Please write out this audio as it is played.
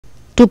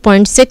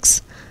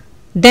2.6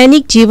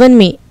 दैनिक जीवन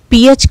में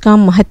पीएच का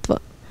महत्व,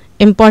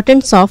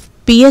 importance of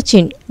pH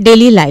in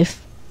daily life.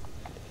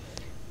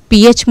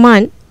 PH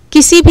मान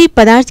किसी भी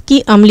पदार्थ की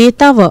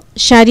अम्लीयता व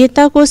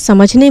क्षारीयता को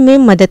समझने में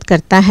मदद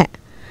करता है।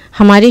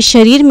 हमारे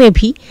शरीर में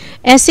भी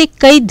ऐसे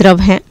कई द्रव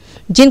हैं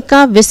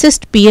जिनका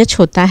विशिष्ट पीएच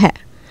होता है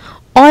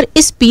और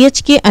इस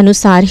पीएच के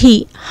अनुसार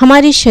ही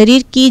हमारे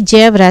शरीर की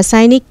जैव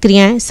रासायनिक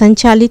क्रियाएं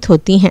संचालित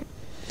होती हैं।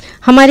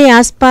 हमारे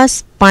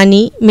आसपास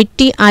पानी,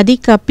 मिट्टी आदि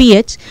का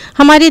पीएच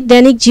हमारे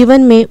दैनिक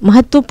जीवन में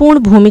महत्वपूर्ण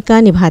भूमिका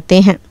निभाते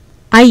हैं।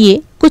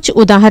 आइए कुछ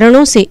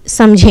उदाहरणों से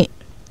समझें।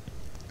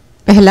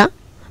 पहला,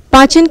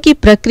 पाचन की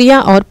प्रक्रिया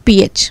और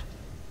पीएच।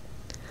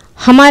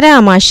 हमारा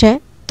आमाशय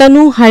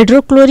तनु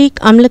हाइड्रोक्लोरिक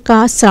अम्ल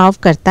का स्राव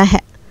करता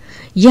है।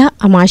 यह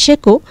आमाशय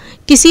को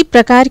किसी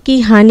प्रकार की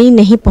हानि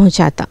नहीं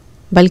पहुंचाता,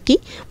 बल्कि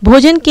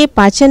भोजन के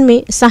पाचन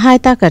में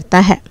सहायता करता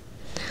है।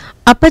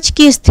 अपच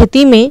की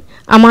स्थिति में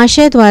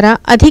आमाशय द्वारा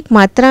अधिक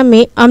मात्रा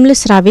में अम्ल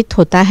स्रावित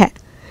होता है,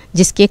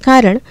 जिसके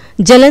कारण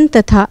जलन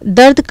तथा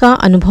दर्द का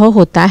अनुभव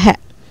होता है।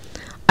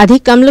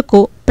 अधिक अम्ल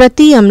को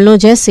प्रति अम्लों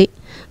जैसे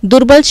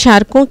दुर्बल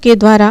क्षारकों के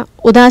द्वारा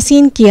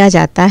उदासीन किया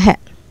जाता है।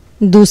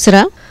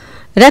 दूसरा,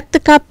 रक्त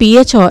का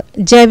पीएच और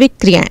जैविक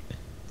क्रियाएं।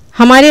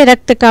 हमारे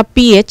रक्त का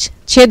पीएच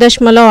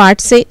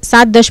 6.8 से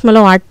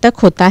 7.8 तक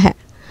होता है,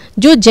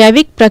 जो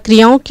जैविक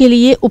प्रक्रियाओं के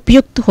लिए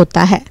उपयुक्त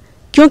होता है,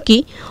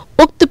 क्योंकि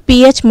उक्त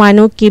पीएच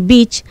मानों के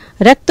बीच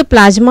रक्त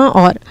प्लाज्मा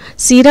और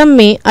सीरम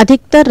में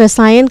अधिकतर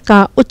रसायन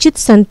का उचित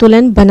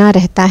संतुलन बना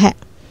रहता है।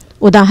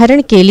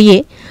 उदाहरण के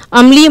लिए,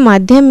 अम्लीय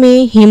माध्यम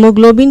में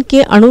हीमोग्लोबिन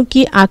के अणु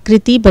की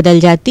आकृति बदल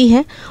जाती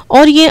है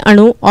और ये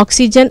अणु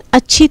ऑक्सीजन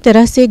अच्छी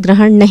तरह से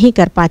ग्रहण नहीं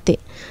कर पाते।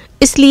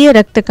 इसलिए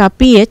रक्त का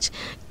पीएच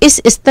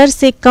इस स्तर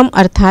से कम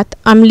अर्थात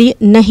अम्लीय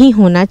नहीं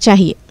होना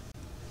चाहिए।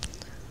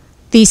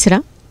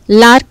 तीसरा,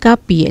 लार का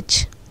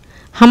पीएच।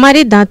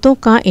 हमारे दांतों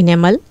का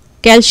इनेमल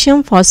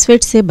कैल्शियम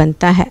फॉस्फेट से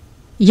बनता है।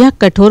 यह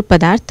कठोर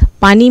पदार्थ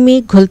पानी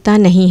में घुलता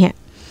नहीं है।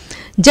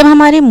 जब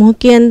हमारे मुंह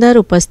के अंदर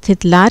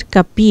उपस्थित लार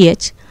का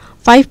पीएच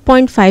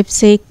 5.5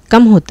 से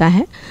कम होता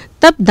है,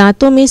 तब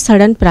दांतों में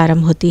सड़न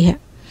प्रारंभ होती है।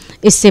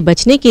 इससे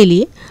बचने के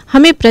लिए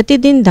हमें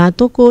प्रतिदिन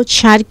दांतों को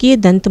क्षारकीय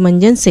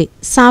दंतमंजन से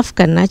साफ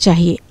करना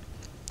चाहिए।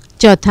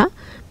 चौथा,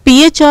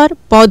 पीएच और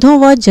पौधों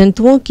व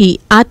जंतुओं की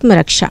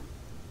आत्मरक्षा।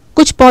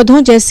 कुछ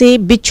पौधों जैसे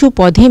बिच्छू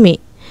पौधे में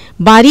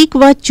बारीक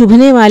व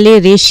चुभने वाले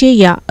रेशे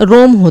या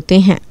रोम होते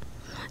हैं।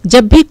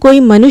 जब भी कोई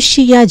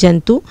मनुष्य या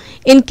जंतु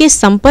इनके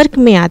संपर्क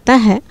में आता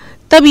है,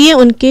 तब ये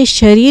उनके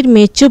शरीर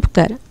में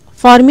चुभकर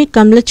फॉर्मिक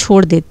अम्ल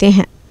छोड़ देते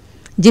हैं,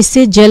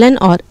 जिससे जलन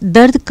और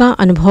दर्द का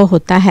अनुभव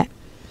होता है।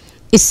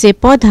 इससे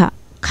पौधा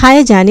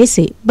खाए जाने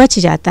से बच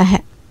जाता है।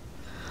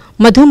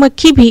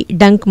 मधुमक्खी भी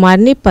डंक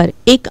मारने पर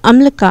एक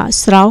अम्ल का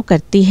स्राव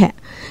करती है,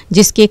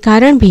 जिसके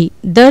कारण भी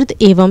दर्द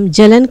एवं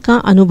जलन का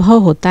अनुभव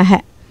होता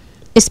है।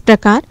 इस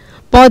प्रकार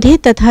पौधे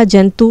तथा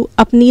जंतु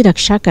अपनी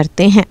रक्षा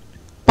करते हैं।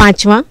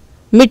 पांचवा,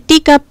 मिट्टी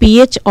का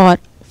पीएच और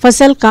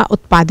फसल का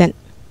उत्पादन।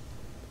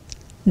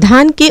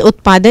 धान के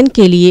उत्पादन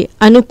के लिए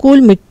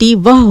अनुकूल मिट्टी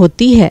वह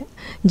होती है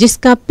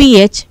जिसका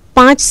पीएच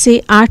 5 से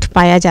 8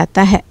 पाया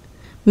जाता है।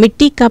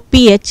 मिट्टी का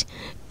पीएच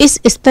इस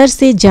स्तर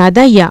से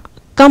ज़्यादा या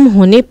कम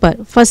होने पर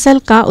फसल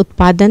का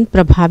उत्पादन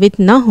प्रभावित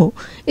न हो,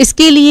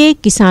 इसके लिए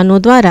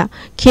किसानों द्वारा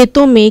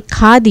खेतों में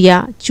खाद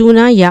या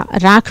चूना या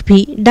राख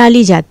भी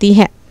डाली जाती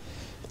है।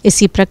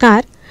 इसी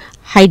प्रकार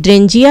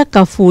हाइड्रेंजिया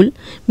का फूल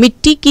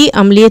मिट्टी की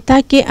अम्लीयता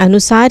के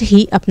अनुसार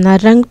ही अपना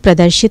रंग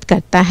प्रदर्शित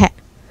करता है।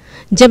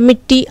 जब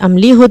मिट्टी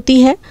अम्लीय होती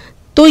है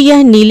तो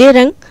यह नीले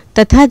रंग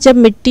तथा जब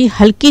मिट्टी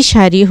हल्की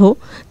क्षारीय हो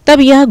तब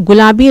यह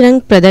गुलाबी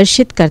रंग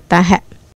प्रदर्शित करता है।